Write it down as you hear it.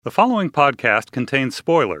The following podcast contains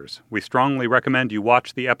spoilers. We strongly recommend you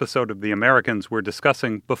watch the episode of The Americans we're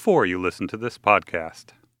discussing before you listen to this podcast.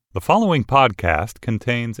 The following podcast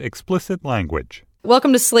contains explicit language.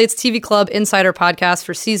 Welcome to Slate's TV Club Insider Podcast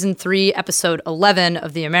for Season 3, Episode 11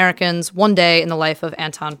 of The Americans, One Day in the Life of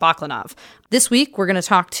Anton Baklanov. This week, we're going to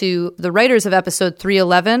talk to the writers of Episode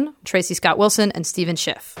 311, Tracy Scott Wilson and Stephen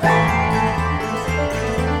Schiff.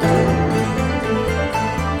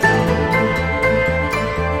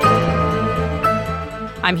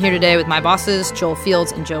 I'm here today with my bosses, Joel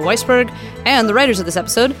Fields and Joe Weisberg, and the writers of this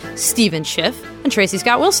episode, Stephen Schiff and Tracy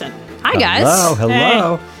Scott Wilson. Hi, guys.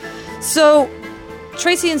 Hello. Hey. So,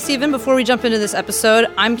 Tracy and Stephen, before we jump into this episode,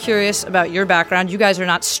 I'm curious about your background. You guys are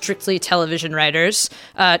not strictly television writers.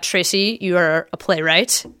 Tracy, you are a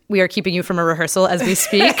playwright. We are keeping you from a rehearsal as we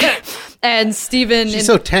speak. And Stephen... She's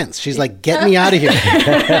so tense. She's like, get me out of here.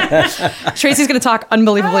 Tracy's going to talk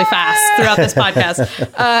unbelievably fast throughout this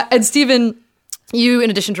podcast. And Stephen... You, in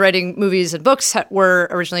addition to writing movies and books, were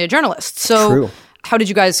originally a journalist. So True. How did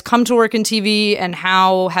you guys come to work in TV, and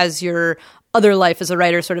how has your other life as a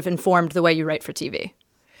writer sort of informed the way you write for TV?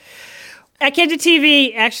 I came to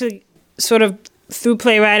TV actually sort of through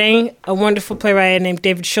playwriting. A wonderful playwright named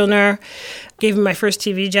David Schulner gave me my first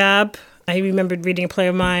TV job. I remembered reading a play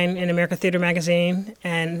of mine in American Theater Magazine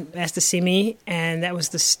and asked to see me, and that was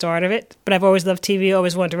the start of it. But I've always loved TV,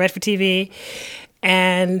 always wanted to write for TV.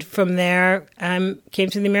 And from there, came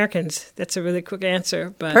to The Americans. That's a really quick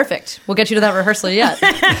answer. But Perfect. We'll get you to that rehearsal yet.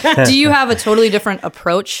 Do you have a totally different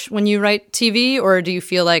approach when you write TV, or do you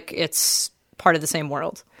feel like it's part of the same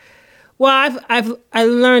world? Well, I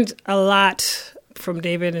learned a lot from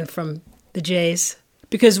David and from the Jays,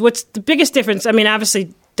 because what's the biggest difference? I mean,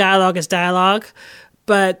 obviously, dialogue is dialogue,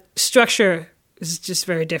 but structure is just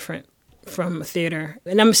very different from theater.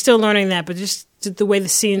 And I'm still learning that, but just the way the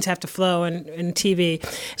scenes have to flow in TV.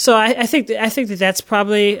 So I think that that's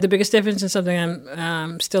probably the biggest difference, and something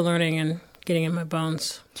I'm still learning and getting in my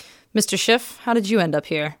bones. Mr. Schiff, how did you end up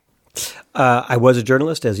here? I was a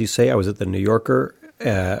journalist, as you say. I was at The New Yorker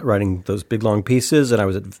writing those big, long pieces, and I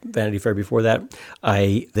was at Vanity Fair before that.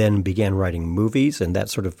 I then began writing movies, and that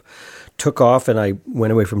sort of took off, and I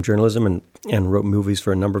went away from journalism and wrote movies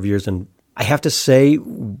for a number of years. And I have to say,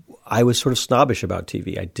 I was sort of snobbish about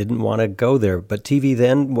TV. I didn't want to go there. But TV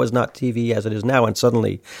then was not TV as it is now. And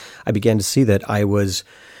suddenly I began to see that I was,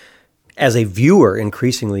 as a viewer,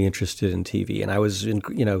 increasingly interested in TV. And I was,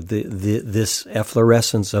 this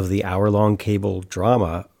efflorescence of the hour-long cable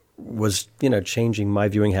drama was, changing my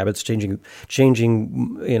viewing habits, changing,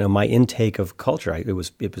 my intake of culture. It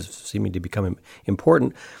was seeming to become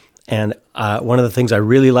important. And one of the things I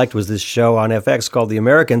really liked was this show on FX called The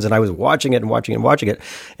Americans, and I was watching it.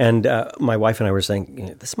 And my wife and I were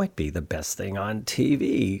saying, this might be the best thing on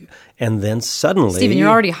TV. And then suddenly... Stephen, you're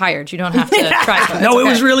already hired. You don't have to try to. No, it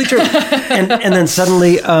was really true. and then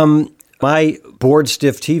suddenly my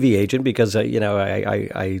board-stiff TV agent, because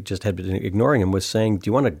I just had been ignoring him, was saying, do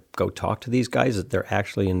you want to go talk to these guys? That they're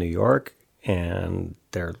actually in New York, and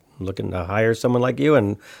they're looking to hire someone like you.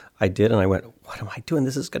 And I did, and I went, what am I doing?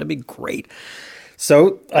 This is going to be great.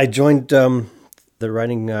 So I joined the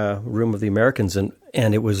writing room of The Americans, and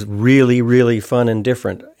it was really, really fun and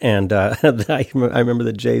different. And I remember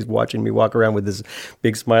the Jays watching me walk around with this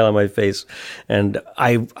big smile on my face. And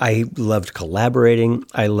I loved collaborating.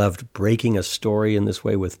 I loved breaking a story in this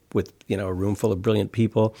way with a room full of brilliant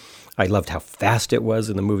people. I loved how fast it was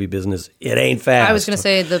in the movie business. It ain't fast. I was going to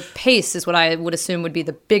say the pace is what I would assume would be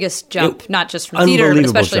the biggest jump, not just from theater, but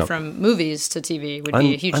especially jump. From movies to TV would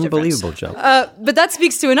be a huge Unbelievable difference. Jump. But that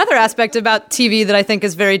speaks to another aspect about TV that I think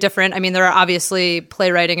is very different. I mean, there are obviously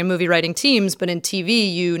playwriting and movie writing teams, but in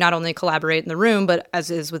TV, you not only collaborate in the room, but as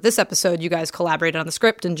is with this episode, you guys collaborated on the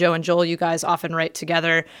script, and Joel, you guys often write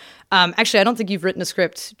together. Actually, I don't think you've written a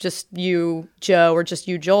script, just you, Joe, or just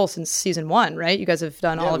you, Joel, since season 1, right? You guys have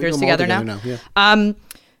done all of yours together now. Yeah.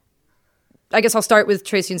 I guess I'll start with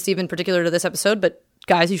Tracy and Stephen, particular to this episode, but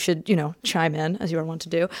guys, you should, chime in as you are wont to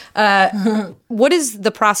do. What is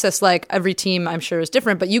the process like? Every team, I'm sure, is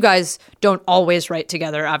different, but you guys don't always write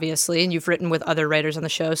together, obviously, and you've written with other writers on the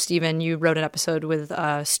show. Stephen, you wrote an episode with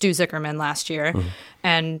Stu Zickerman last year,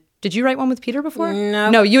 and did you write one with Peter before?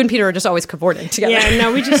 No, you and Peter are just always cavorting together. Yeah,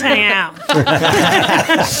 no, we just hang out.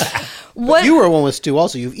 You were one with Stu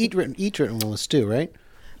also. You've each written one with Stu, right?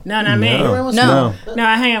 No, not me. No,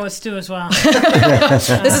 I hang out with Stu as well.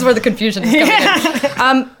 This is where the confusion is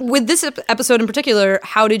coming in. With this episode in particular,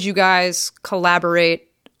 how did you guys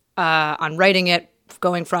collaborate on writing it,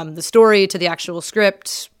 going from the story to the actual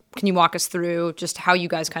script? Can you walk us through just how you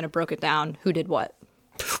guys kind of broke it down? Who did what?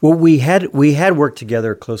 Well, we had worked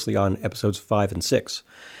together closely on episodes 5 and 6.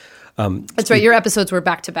 That's right. Your episodes were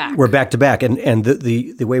back to back. We're back to back, and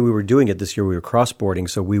the way we were doing it this year, we were cross-boarding,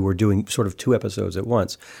 so we were doing sort of 2 episodes at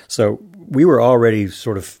once. So we were already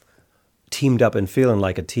sort of teamed up and feeling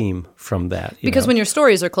like a team from that. Because when your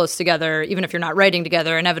stories are close together, even if you're not writing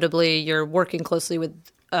together, inevitably you're working closely with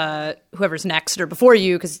whoever's next or before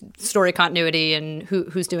you, because story continuity and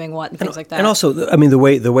who's doing what and things like that. And also, I mean, the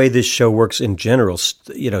way this show works in general,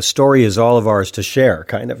 story is all of ours to share.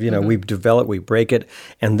 Kind of, we develop, we break it,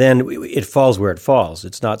 and then it falls where it falls.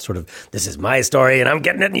 It's not sort of, this is my story and I'm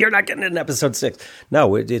getting it and you're not getting it in episode 6.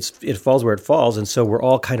 No, it falls where it falls, and so we're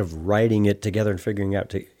all kind of writing it together and figuring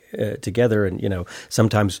out together. And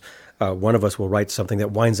sometimes one of us will write something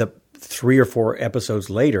that winds up 3 or 4 episodes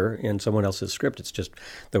later in someone else's script. It's just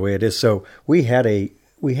the way it is. So we had a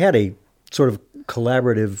sort of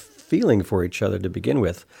collaborative feeling for each other to begin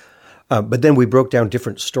with. But then we broke down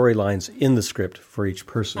different storylines in the script for each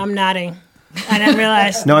person. I'm nodding. I didn't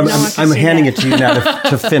realize. No, I'm handing it to you now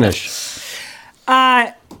to finish.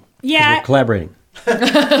 Yeah. We're collaborating.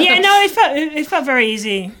 Yeah, no, it felt very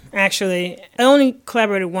easy, actually. I only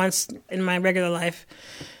collaborated once in my regular life,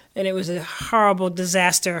 and it was a horrible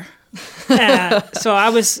disaster. So I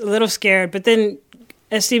was a little scared, but then,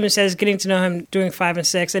 as Steven says, getting to know him doing 5 and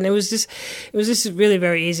 6, and it was just really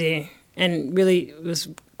very easy, and really it was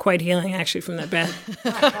quite healing actually from that bad.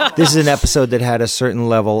 This is an episode that had a certain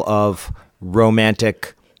level of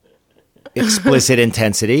romantic, explicit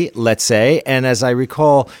intensity, let's say, and as I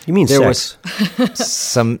recall, you mean there sex?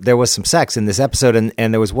 There was some sex in this episode,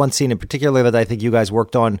 and there was one scene in particular that I think you guys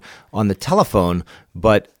worked on the telephone,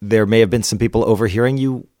 but there may have been some people overhearing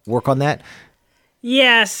you work on that.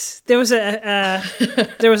 Yes, there was a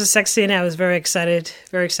sex scene I was very excited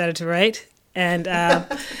to write, and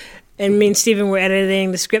me and Steven were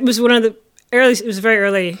editing the script. It was it was very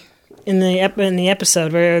early in the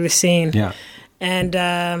episode, very early scene. Yeah,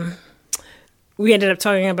 and we ended up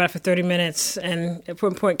talking about it for 30 minutes, and at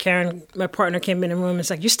one point, Karen, my partner, came in the room and was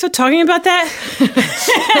like, "You're still talking about that?"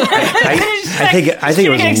 I think it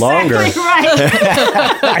was longer. Right.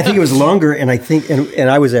 I think it was longer, and I think, and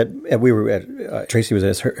I was we were at Tracy was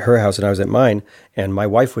at her house, and I was at mine, and my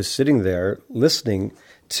wife was sitting there listening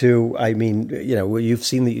to, I mean, you've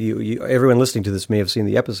seen everyone listening to this may have seen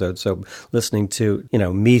the episode. So listening to,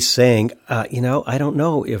 me saying, I don't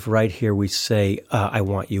know if right here we say, I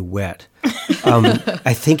want you wet.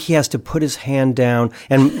 I think he has to put his hand down,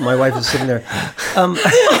 and my wife is sitting there.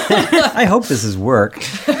 I hope this is work.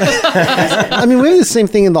 I mean, we have the same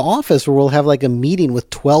thing in the office where we'll have like a meeting with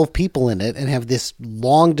 12 people in it and have this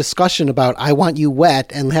long discussion about "I want you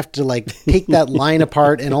wet" and have to like take that line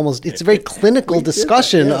apart, and it's a very clinical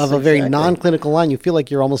discussion of a very non-clinical line. You feel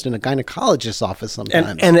like you're almost in a gynecologist's office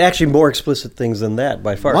sometimes, and actually more explicit things than that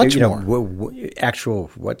by far. Much more.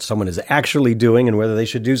 What someone is actually doing and whether they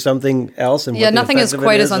should do something else. And nothing is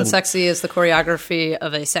quite as unsexy as the choreography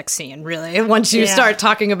of a sex scene, really, once you start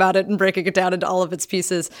talking about it and breaking it down into all of its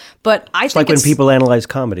pieces. But I think like when people analyze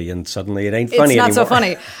comedy and suddenly it ain't funny anymore. It's not so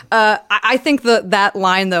funny. I think that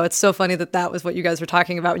line, though, it's so funny that was what you guys were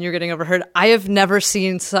talking about when you were getting overheard. I have never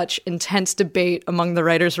seen such intense debate among the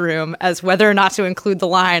writers' room as whether or not to include the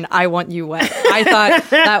line, "I want you wet." I thought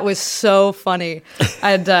that was so funny.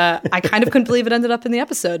 And I kind of couldn't believe it ended up in the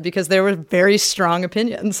episode because there were very strong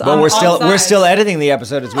opinions. But we're still editing the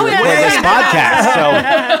episode as we record this podcast.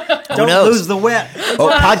 So don't lose the wet.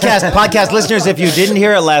 Podcast listeners, if you didn't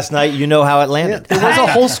hear it last night, you know how it landed. There was a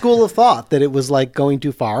whole school of thought that it was like going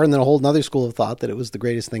too far, and then a whole other school of thought that it was the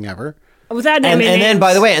greatest thing ever. Without and then,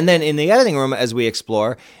 by the way, and then in the editing room, as we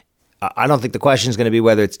explore, I don't think the question is going to be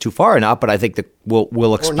whether it's too far or not, but I think that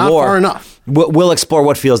we'll explore. Or not far enough. We'll explore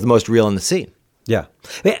what feels the most real in the scene. Yeah.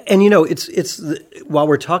 And, it's while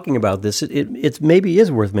we're talking about this, it maybe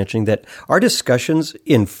is worth mentioning that our discussions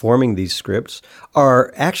in forming these scripts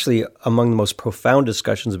are actually among the most profound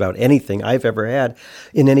discussions about anything I've ever had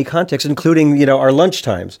in any context, including, our lunch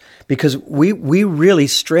times, because we really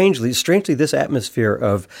strangely, this atmosphere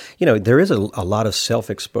of, there is a lot of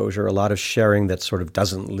self-exposure, a lot of sharing that sort of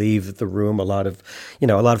doesn't leave the room, a lot of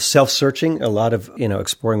self-searching, a lot of,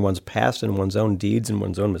 exploring one's past and one's own deeds and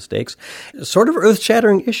one's own mistakes. Sort of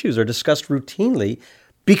earth-shattering issues are discussed routinely,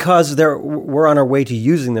 because we're on our way to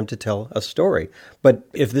using them to tell a story. But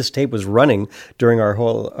if this tape was running during our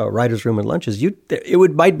whole writers' room and lunches,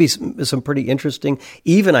 might be some pretty interesting,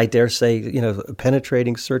 even I dare say,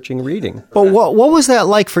 penetrating, searching reading. But what was that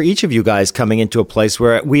like for each of you guys coming into a place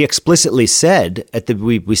where we explicitly said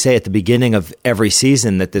we say at the beginning of every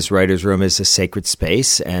season that this writers' room is a sacred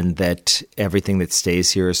space and that everything that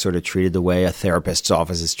stays here is sort of treated the way a therapist's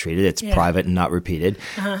office is treated. It's private and not repeated.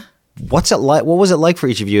 Uh-huh. What's it like? What was it like for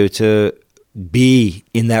each of you to be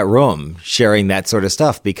in that room sharing that sort of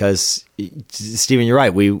stuff? Because, Stephen, you're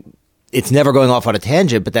right. It's never going off on a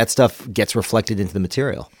tangent, but that stuff gets reflected into the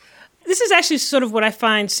material. This is actually sort of what I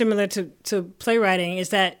find similar to playwriting, is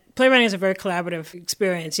that playwriting is a very collaborative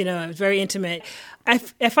experience. It's very intimate. I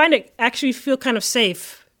find it actually feel kind of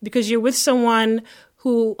safe because you're with someone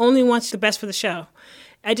who only wants the best for the show.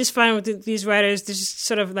 I just find with these writers, there's just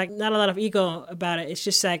sort of like not a lot of ego about it. It's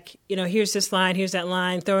just like, here's this line, here's that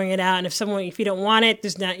line, throwing it out. And if you don't want it,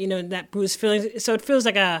 there's not, that bruised feeling. So it feels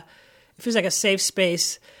like a safe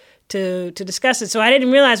space to discuss it. So I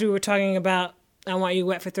didn't realize we were talking about I Want You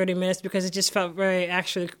Wet for 30 minutes because it just felt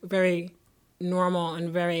very normal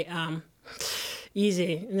and very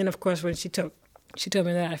easy. And then of course when she told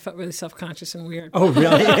me that, I felt really self-conscious and weird. Oh,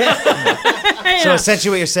 really? So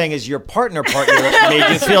essentially what you're saying is your partner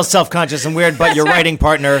made you feel self-conscious and weird, but your writing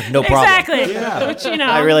partner, no problem. Exactly. Yeah. Which,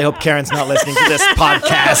 I really hope Karen's not listening to this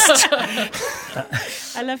podcast.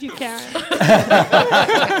 I love you, Karen.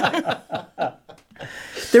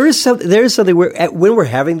 There is something where when we're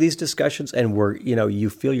having these discussions and you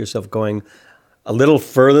feel yourself going a little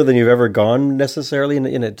further than you've ever gone necessarily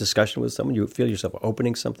in a discussion with someone, you feel yourself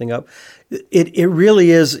opening something up. It really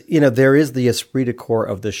is, there is the esprit de corps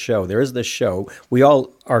of the show. There is the show. We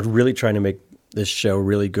all are really trying to make this show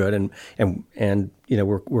really good and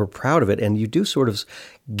we're proud of it. And you do sort of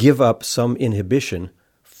give up some inhibition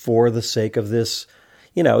for the sake of this.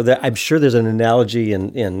 I'm sure there's an analogy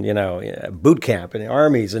in boot camp and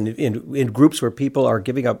armies and in groups where people are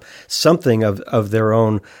giving up something of their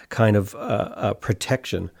own kind of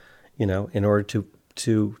protection, in order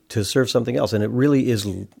to serve something else. And it really is.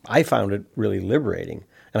 I found it really liberating,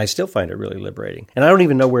 and I still find it really liberating. And I don't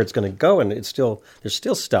even know where it's going to go. And there's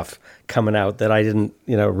still stuff coming out that I didn't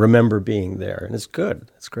remember being there, and it's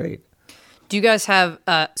good. It's great. Do you guys have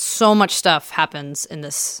so much stuff happens in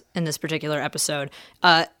this particular episode?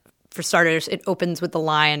 For starters, it opens with the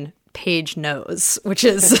line "Paige knows," which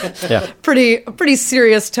is a pretty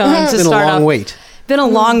serious tone to start off. Been a long wait. Been a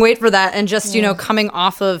long wait for that, and just coming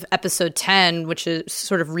off of episode 10, which is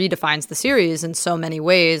sort of redefines the series in so many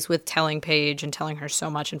ways with telling Paige and telling her so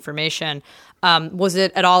much information. Was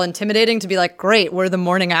it at all intimidating to be like, great, we're the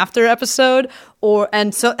morning after episode,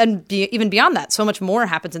 even beyond that, so much more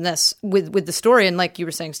happens in this with the story. And like you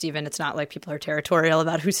were saying, Stephen, it's not like people are territorial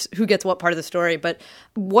about who gets what part of the story. But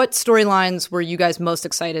what storylines were you guys most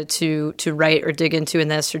excited to write or dig into in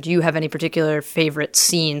this, or do you have any particular favorite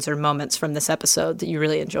scenes or moments from this episode that you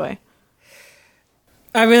really enjoy?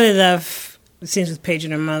 I really love the scenes with Paige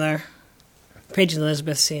and her mother, Paige and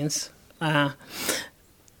Elizabeth scenes.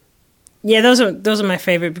 Yeah, those are my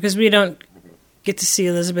favorite because we don't get to see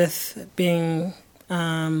Elizabeth being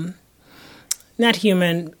not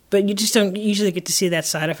human, but you just don't usually get to see that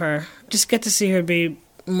side of her. Just get to see her be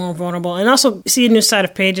more vulnerable and also see a new side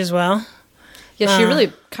of Paige as well. Yeah, she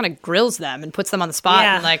really kind of grills them and puts them on the spot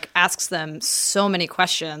and like asks them so many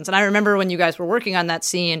questions. And I remember when you guys were working on that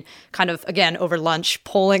scene, kind of, again, over lunch,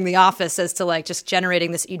 polling the office as to like just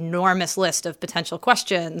generating this enormous list of potential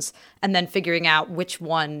questions and then figuring out which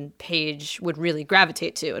one Paige would really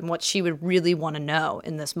gravitate to and what she would really want to know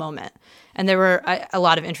in this moment. And there were a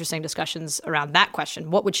lot of interesting discussions around that question.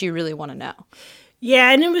 What would she really want to know? Yeah,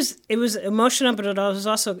 and it was emotional, but it was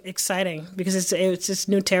also exciting because it's just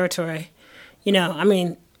new territory. I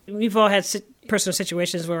mean, we've all had personal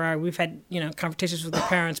situations where we've had, confrontations with our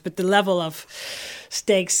parents, but the level of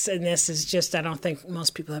stakes in this is just, I don't think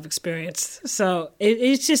most people have experienced. So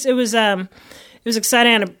it was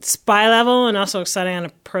exciting on a spy level and also exciting on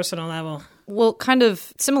a personal level. Well, kind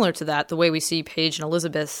of similar to that, the way we see Paige and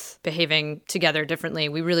Elizabeth behaving together differently,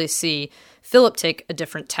 we really see Philip take a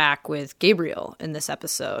different tack with Gabriel in this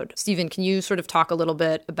episode. Stephen, can you sort of talk a little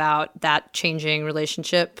bit about that changing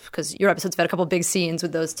relationship? Because your episode's had a couple big scenes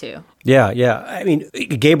with those two. Yeah. I mean,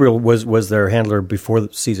 Gabriel was their handler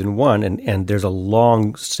before season 1, and there's a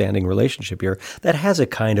long-standing relationship here that has a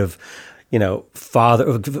kind of,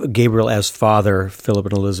 father, Gabriel as father, Philip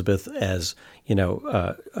and Elizabeth as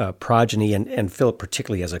progeny, and Philip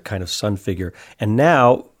particularly as a kind of son figure. And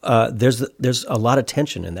now there's a lot of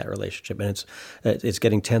tension in that relationship, and it's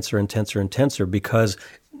getting tenser and tenser and tenser because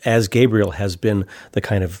as Gabriel has been the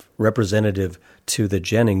kind of representative to the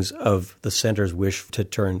Jennings of the center's wish to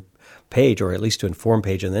turn Paige, or at least to inform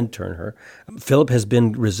Paige and then turn her, Philip has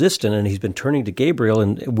been resistant, and he's been turning to Gabriel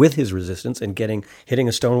and with his resistance and hitting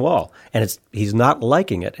a stone wall, and he's not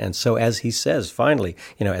liking it. And so, as he says, finally,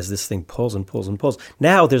 as this thing pulls and pulls and pulls,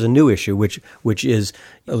 now there's a new issue, which is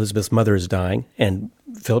Elizabeth's mother is dying, and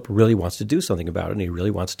Philip really wants to do something about it, and he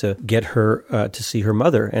really wants to get her to see her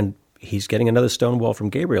mother, and he's getting another stone wall from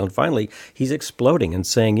Gabriel, and finally he's exploding and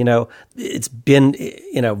saying, it's been,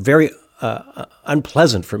 very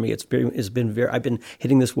unpleasant for me. It's been very. I've been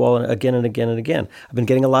hitting this wall again and again and again. I've been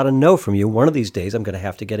getting a lot of no from you. One of these days, I'm going to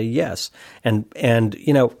have to get a yes. And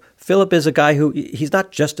Philip is a guy who he's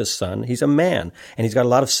not just a son. He's a man, and he's got a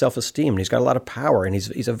lot of self-esteem, and he's got a lot of power, and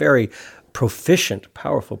he's a very proficient,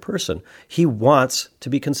 powerful person. He wants to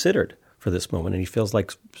be considered for this moment, and he feels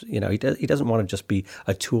like he doesn't want to just be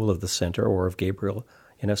a tool of the center or of Gabriel.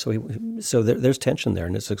 So there's tension there,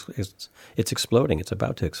 and it's exploding. It's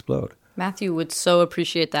about to explode. Matthew would so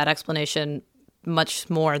appreciate that explanation much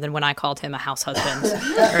more than when I called him a house husband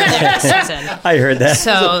earlier this season. I heard that. He's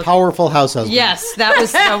a powerful house husband. Yes, that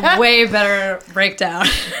was a way better breakdown.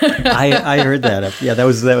 I heard that. Yeah, that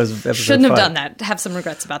was Shouldn't have done that. Have some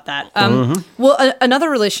regrets about that. Well, another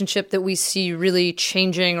relationship that we see really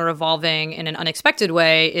changing or evolving in an unexpected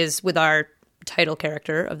way is with our title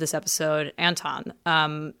character of this episode, Anton,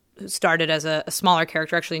 who started as a smaller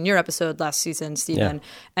character actually in your episode last season, Stephen. Yeah.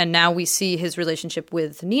 And now we see his relationship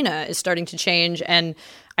with Nina is starting to change. And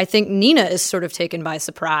I think Nina is sort of taken by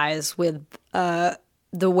surprise with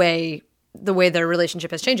the way their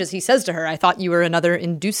relationship has changed. As he says to her, I thought you were another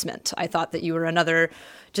inducement. I thought that you were another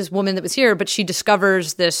just woman that was here. But she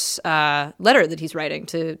discovers this letter that he's writing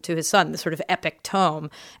to his son, this sort of epic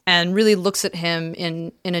tome, and really looks at him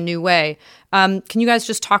in a new way. Can you guys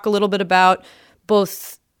just talk a little bit about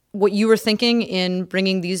both what you were thinking in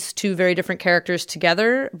bringing these two very different characters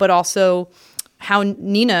together, but also how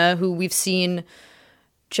Nina, who we've seen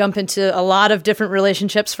jump into a lot of different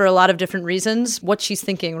relationships for a lot of different reasons, what she's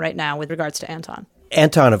thinking right now with regards to Anton?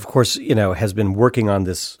 Anton, of course, has been working on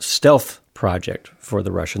this stealth project for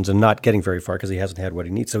the Russians and not getting very far because he hasn't had what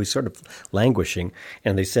he needs. So he's sort of languishing,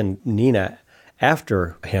 and they send Nina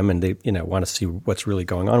after him, and they want to see what's really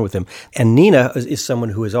going on with him. And Nina is someone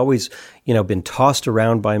who has always been tossed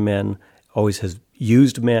around by men, always has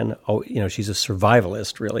used men. She's a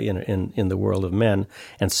survivalist really in the world of men.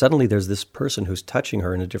 And suddenly there's this person who's touching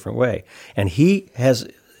her in a different way, and he has.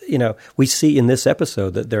 We see in this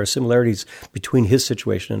episode that there are similarities between his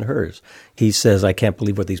situation and hers. He says, I can't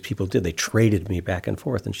believe what these people did. They traded me back and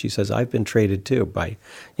forth. And she says, I've been traded too by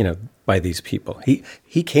these people.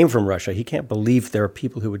 He came from Russia. He can't believe there are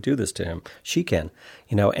people who would do this to him. She can,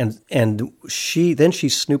 and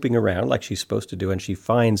she's snooping around like she's supposed to do. And she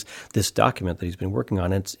finds this document that he's been working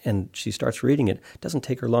on, and she starts reading it. It doesn't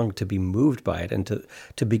take her long to be moved by it and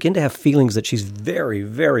to begin to have feelings that she's very,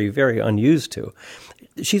 very, very unused to.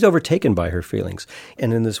 She's overtaken by her feelings.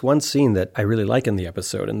 And in this one scene that I really like in the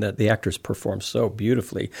episode and that the actors perform so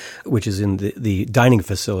beautifully, which is in the dining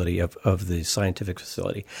facility of the scientific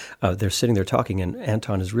facility, they're sitting there talking, and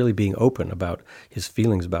Anton is really being open about his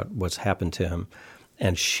feelings about what's happened to him.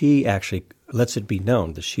 And she actually lets it be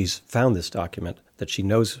known that she's found this document, that she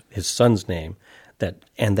knows his son's name,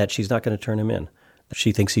 and that she's not going to turn him in.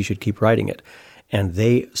 She thinks he should keep writing it. And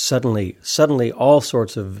they suddenly all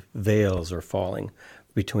sorts of veils are falling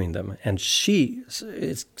between them, and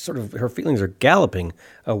it's sort of, her feelings are galloping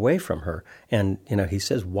away from her. And he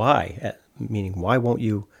says, why? Meaning, why won't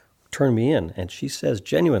you turn me in? And she says,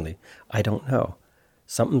 genuinely, I don't know.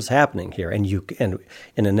 Something's happening here. And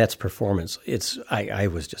in Annette's performance, I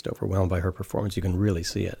was just overwhelmed by her performance. You can really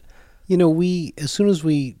see it. As soon as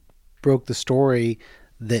we broke the story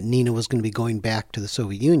that Nina was going to be going back to the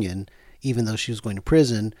Soviet Union, even though she was going to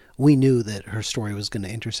prison, we knew that her story was going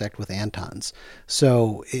to intersect with Anton's.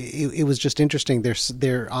 So it was just interesting.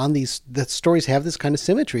 They're on these, the stories have this kind of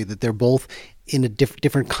symmetry that they're both in a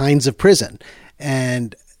different kinds of prison.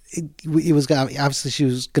 And it was obviously she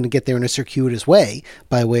was going to get there in a circuitous way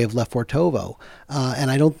by way of Lefortovo.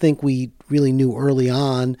 And I don't think we really knew early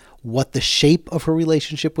on what the shape of her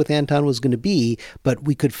relationship with Anton was going to be, but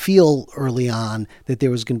we could feel early on that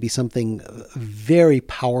there was going to be something very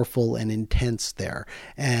powerful and intense there.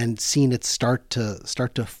 And seeing it start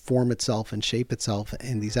to form itself and shape itself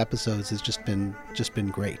in these episodes has just been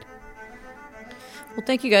great. Well,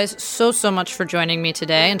 thank you guys so much for joining me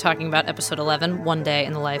today and talking about episode 11, One Day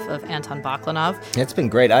in the Life of Anton Baklanov. It's been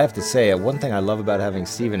great. I have to say, one thing I love about having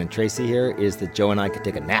Stephen and Tracy here is that Joe and I could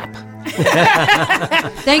take a nap.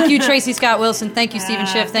 Thank you, Tracy Scott Wilson. Thank you, Stephen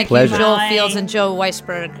Schiff. Thank Pleasure. you, Joel Fields and Joe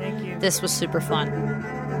Weisberg. Thank you. This was super fun.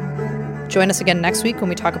 Join us again next week when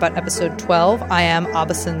we talk about episode 12, I Am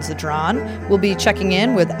Aubusson Zadran. We'll be checking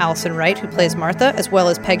in with Allison Wright, who plays Martha, as well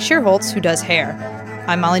as Peg Shearholtz, who does hair.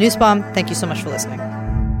 I'm Molly Nussbaum. Thank you so much for listening.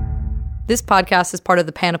 This podcast is part of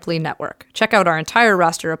the Panoply Network. Check out our entire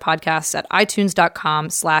roster of podcasts at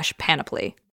itunes.com/panoply.